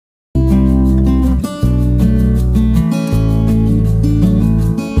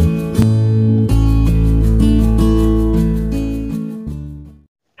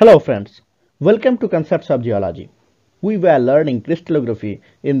Hello friends, welcome to Concepts of Geology. We were learning crystallography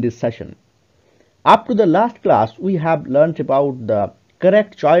in this session. Up to the last class, we have learnt about the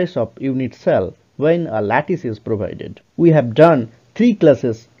correct choice of unit cell when a lattice is provided. We have done 3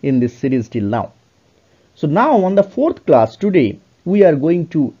 classes in this series till now. So now on the 4th class today, we are going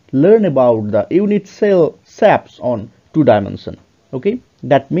to learn about the unit cell saps on 2 dimension. Okay,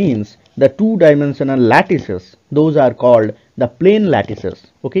 that means the 2-dimensional lattices, those are called the plane lattices.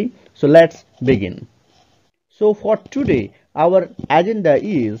 Okay, so let's begin. So for today, our agenda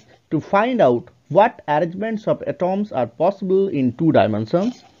is to find out what arrangements of atoms are possible in 2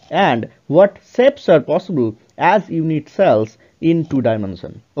 dimensions and what shapes are possible as unit cells in 2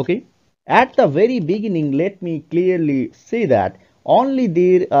 dimensions. Okay, at the very beginning, let me clearly say that only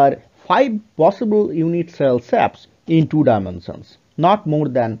there are 5 possible unit cell shapes in 2 dimensions, not more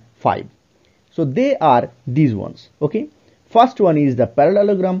than 5. So they are these ones. Okay, first one is the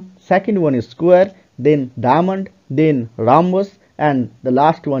parallelogram, second one is square, then diamond, then rhombus, and the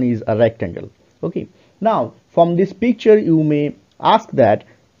last one is a rectangle. Okay, now from this picture you may ask that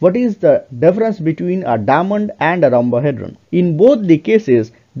what is the difference between a diamond and a rhombohedron. In both the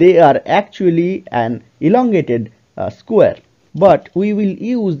cases they are actually an elongated square, but we will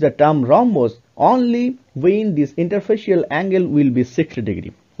use the term rhombus only when this interfacial angle will be 60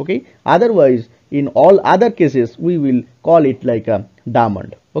 degree. Okay, otherwise in all other cases we will call it like a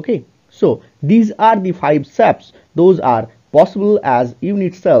diamond. Okay, so these are the 5 shapes, those are possible as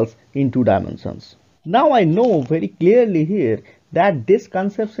unit cells in 2 dimensions. Now I know very clearly here that this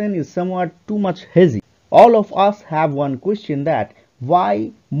conception is somewhat too much hazy. All of us have one question, that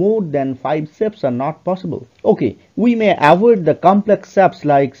why more than 5 shapes are not possible. Okay, we may avoid the complex shapes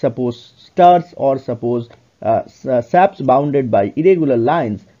like suppose stars or suppose shapes bounded by irregular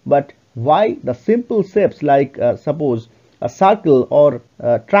lines, but why the simple shapes like suppose a circle or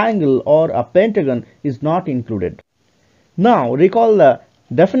a triangle or a pentagon is not included. Now recall the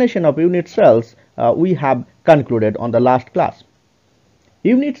definition of unit cells we have concluded on the last class.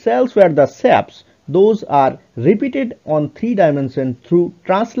 Unit cells were the shapes those are repeated on 3 dimensions through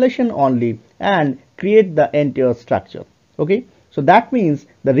translation only and create the entire structure. Okay, so that means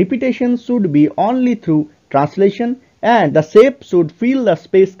the repetition should be only through translation and the shape should fill the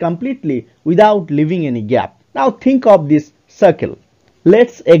space completely without leaving any gap. Now think of this circle.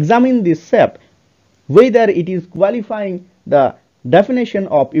 Let's examine this shape, whether it is qualifying the definition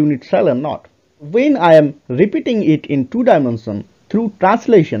of unit cell or not. When I am repeating it in 2 dimensions through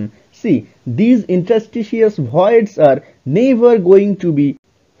translation, see, these interstitious voids are never going to be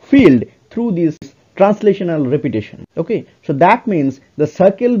filled through this translational repetition. Okay, so that means the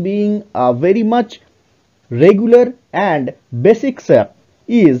circle being very much regular and basic shape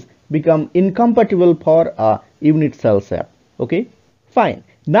is become incompatible for a unit cell shape. Okay, fine.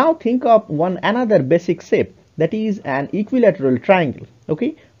 Now think of one another basic shape, that is an equilateral triangle.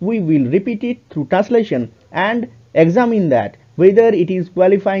 Okay, we will repeat it through translation and examine that whether it is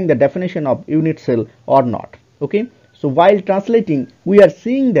qualifying the definition of unit cell or not. Okay, so while translating we are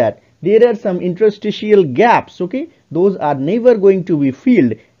seeing that there are some interstitial gaps. Okay, those are never going to be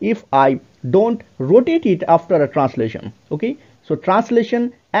filled if I don't rotate it after a translation. Okay, so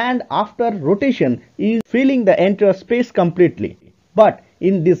translation and after rotation is filling the entire space completely, but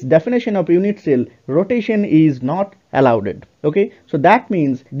in this definition of unit cell rotation is not allowed. Okay, so that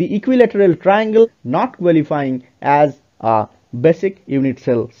means the equilateral triangle not qualifying as a basic unit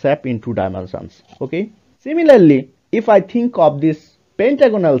cell shape in 2 dimensions. Okay, similarly if I think of this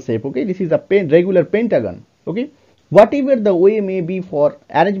pentagonal shape, okay, this is a regular pentagon. Okay, whatever the way may be for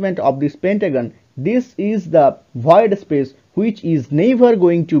arrangement of this pentagon, this is the void space which is never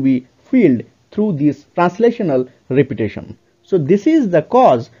going to be filled through this translational repetition. So this is the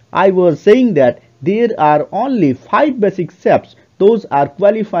cause I was saying that there are only 5 basic shapes, those are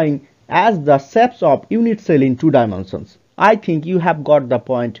qualifying as the shapes of unit cell in 2 dimensions. I think you have got the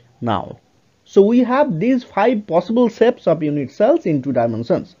point now. So we have these 5 possible shapes of unit cells in 2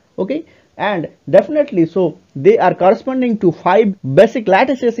 dimensions. Okay, and definitely so they are corresponding to 5 basic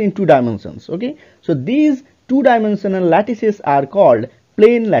lattices in 2 dimensions. Okay, so these 2-dimensional lattices are called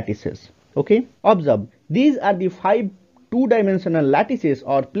plane lattices. Okay, observe, these are the 5 2-dimensional lattices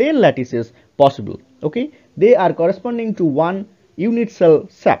or plane lattices possible. Okay, they are corresponding to 1 unit cell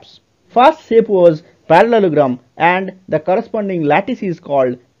shapes. First shape was parallelogram and the corresponding lattice is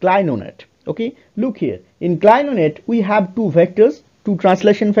called Orthonet. Okay, look here, in Orthonet we have 2 vectors, 2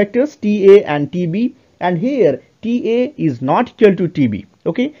 translation vectors, TA and TB, and here TA is not equal to TB.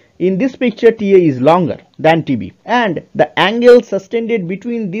 Okay, in this picture TA is longer than TB, and the angle sustained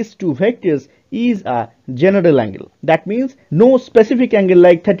between these two vectors is a general angle. That means no specific angle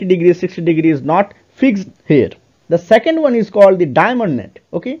like 30 degrees, 60 degrees is not fixed here. The second one is called the diamond net.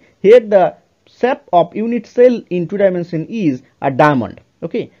 Okay, here the shape of unit cell in 2 dimension is a diamond.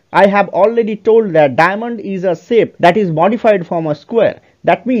 Okay, I have already told that diamond is a shape that is modified from a square.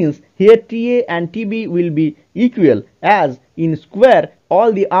 That means here TA and TB will be equal, as in square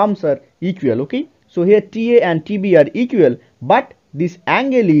all the arms are equal. Okay, so here TA and TB are equal, but this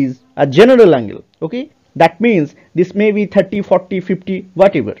angle is a general angle. Okay, that means this may be 30, 40, 50,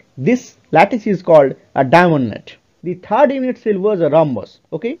 whatever. This lattice is called a diamond net. The third unit cell was a rhombus.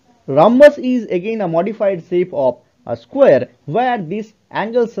 Okay, rhombus is again a modified shape of a square where this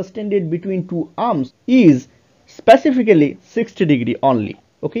angle sustained between two arms is specifically 60 degree only.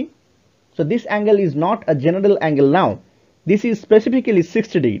 Okay, so this angle is not a general angle now. This is specifically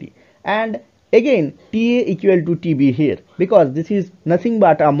 60 degree, and again TA equal to TB here because this is nothing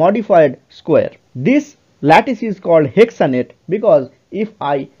but a modified square. This lattice is called hexanet because if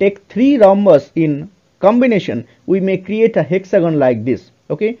I take 3 rhombus in combination, we may create a hexagon like this.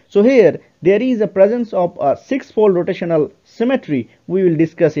 Okay, so here there is a presence of a 6-fold rotational symmetry. We will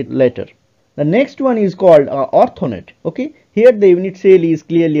discuss it later. The next one is called orthonet. Okay, here the unit cell is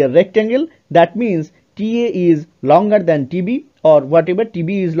clearly a rectangle. That means TA is longer than TB, or whatever,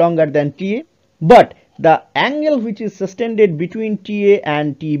 TB is longer than TA, but the angle which is sustained between TA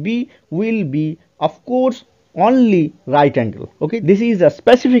and TB will be, of course, only right angle. Okay, this is a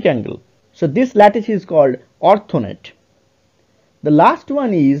specific angle. So this lattice is called orthonet. The last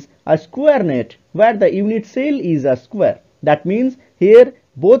one is a square net where the unit cell is a square. That means here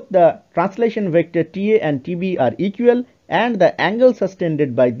both the translation vector TA and TB are equal and the angle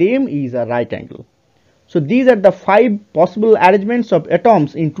sustained by them is a right angle. So these are the 5 possible arrangements of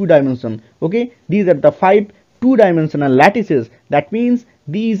atoms in 2 dimension. Okay, these are the 5 2-dimensional lattices. That means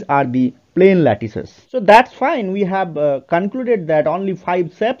these are the plane lattices. So that's fine. We have concluded that only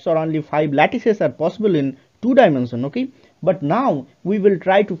 5 shapes or only 5 lattices are possible in 2 dimension. Okay, but now we will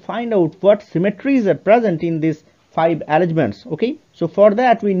try to find out what symmetries are present in these 5 arrangements. Okay, so for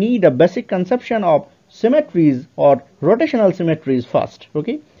that we need a basic conception of symmetries or rotational symmetries first.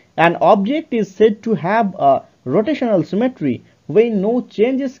 Okay, an object is said to have a rotational symmetry when no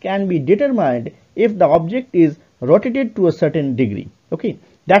changes can be determined if the object is rotated to a certain degree. Okay,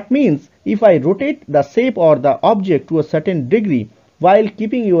 that means if I rotate the shape or the object to a certain degree while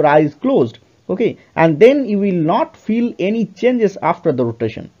keeping your eyes closed, okay, and then you will not feel any changes after the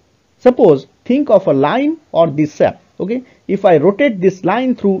rotation. Suppose think of a line or this shape. Okay, if I rotate this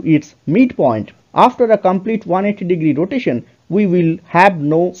line through its midpoint after a complete 180 degree rotation, we will have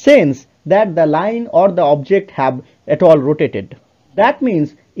no sense that the line or the object have at all rotated. That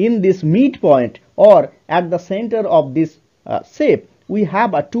means in this midpoint or at the center of this shape, we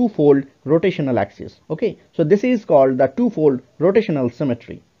have a twofold rotational axis. Okay, so this is called the twofold rotational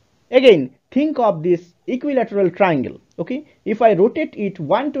symmetry. Again, think of this equilateral triangle. Okay, if I rotate it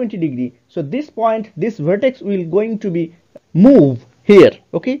 120 degree, so this point, this vertex will going to be move here.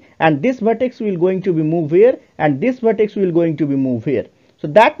 Okay, and this vertex will going to be move here, and this vertex will going to be move here. So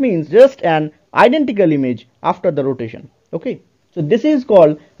that means just an identical image after the rotation. Okay, so this is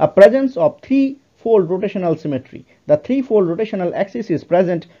called a presence of threefold rotational symmetry. The threefold rotational axis is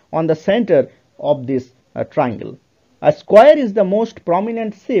present on the center of this triangle. A square is the most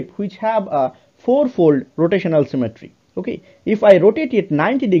prominent shape which have a fourfold rotational symmetry. Okay, if I rotate it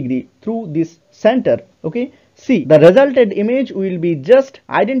 90 degree through this center, okay, see the resulted image will be just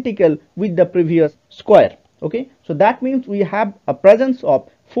identical with the previous square. Okay, so that means we have a presence of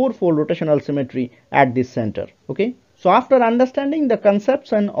fourfold rotational symmetry at this center. Okay, so after understanding the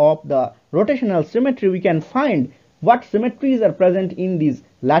conception of the rotational symmetry, we can find what symmetries are present in these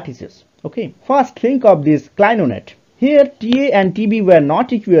lattices. Okay, first think of this clinonet. Here TA and TB were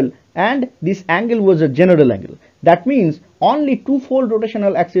not equal and this angle was a general angle. That means only twofold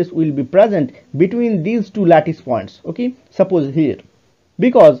rotational axis will be present between these two lattice points. Okay, suppose here,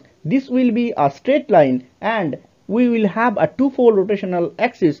 because this will be a straight line and we will have a twofold rotational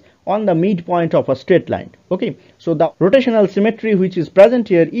axis on the midpoint of a straight line. Okay, so the rotational symmetry which is present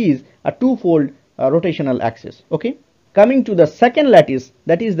here is a twofold rotational axis. Okay, coming to the second lattice,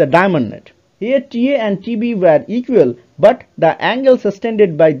 that is the diamond net. Here TA and TB were equal, but the angle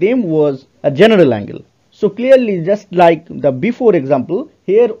sustained by them was a general angle. So clearly, just like the before example,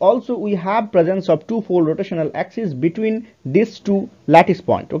 here also we have presence of twofold rotational axis between these two lattice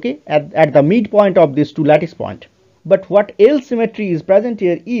point. Okay, at the midpoint of these two lattice point. But what else symmetry is present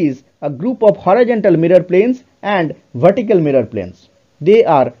here is a group of horizontal mirror planes and vertical mirror planes. they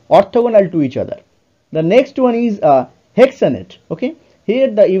are orthogonal to each other. The next one is a hexanet. Okay, here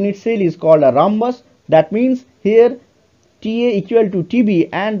the unit cell is called a rhombus. That means here TA equal to TB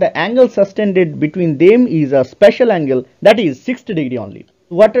and the angle sustained between them is a special angle, that is 60 degree only.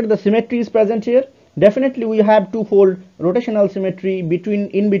 What are the symmetries present here? Definitely we have twofold rotational symmetry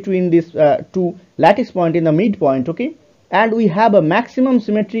in between these two lattice point in the midpoint. Okay, and we have a maximum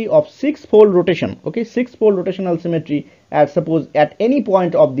symmetry of six-fold rotation. Okay, six-fold rotational symmetry at suppose at any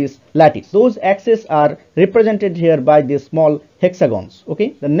point of this lattice. Those axes are represented here by these small hexagons.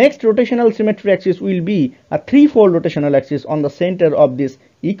 Okay, the next rotational symmetry axis will be a threefold rotational axis on the center of this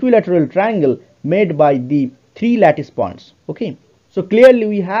equilateral triangle made by the three lattice points. Okay, so clearly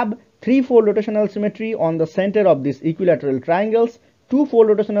we have threefold rotational symmetry on the center of these equilateral triangles, twofold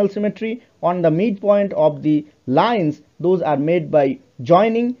rotational symmetry on the midpoint of the lines. Those are made by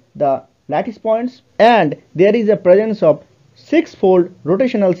joining the lattice points, and there is a presence of six-fold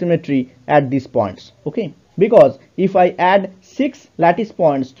rotational symmetry at these points. Okay, because if I add 6 lattice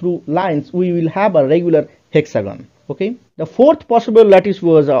points through lines, we will have a regular hexagon. Okay, the fourth possible lattice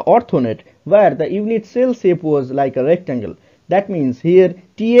was a orthonet, where the unit cell shape was like a rectangle. That means here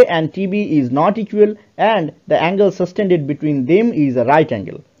TA and TB is not equal and the angle sustained between them is a right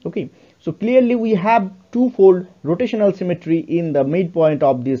angle. Okay, so clearly we have twofold rotational symmetry in the midpoint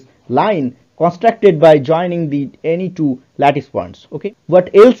of this line constructed by joining the any two lattice points. Okay,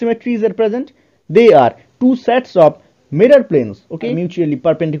 what else symmetries are present? They are two sets of mirror planes, okay, mutually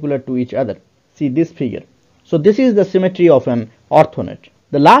perpendicular to each other. See this figure. So this is the symmetry of an orthonet.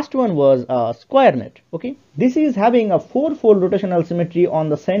 The last one was a square net. Okay, this is having a four-fold rotational symmetry on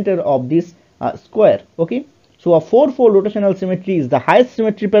the center of this square. Okay, so a four-fold rotational symmetry is the highest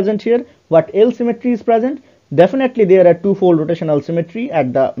symmetry present here. What else symmetry is present? Definitely there are twofold rotational symmetry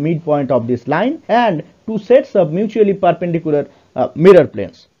at the midpoint of this line and two sets of mutually perpendicular mirror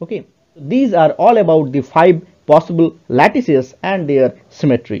planes. Okay, these are all about the 5 possible lattices and their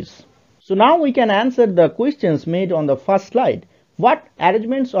symmetries. So now we can answer the questions made on the first slide. What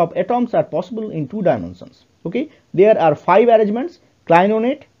arrangements of atoms are possible in 2 dimensions? Okay, there are 5 arrangements: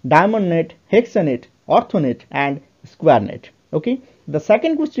 clinonet, diamond net, hexanet, orthonet and square net. Okay, the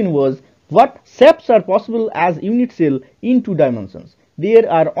second question was what saps are possible as unit cell in 2 dimensions?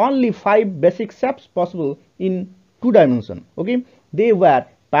 There are only 5 basic saps possible in 2 dimensions. Okay, they were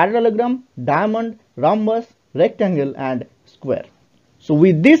parallelogram, diamond, rhombus, rectangle and square. So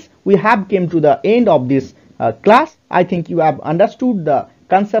with this we have came to the end of this class. I think you have understood the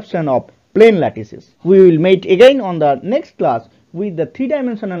conception of plane lattices. We will meet again on the next class with the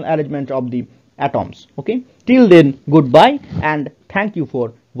 3-dimensional arrangement of the atoms. Okay, till then, goodbye and thank you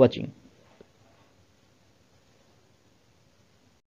for watching.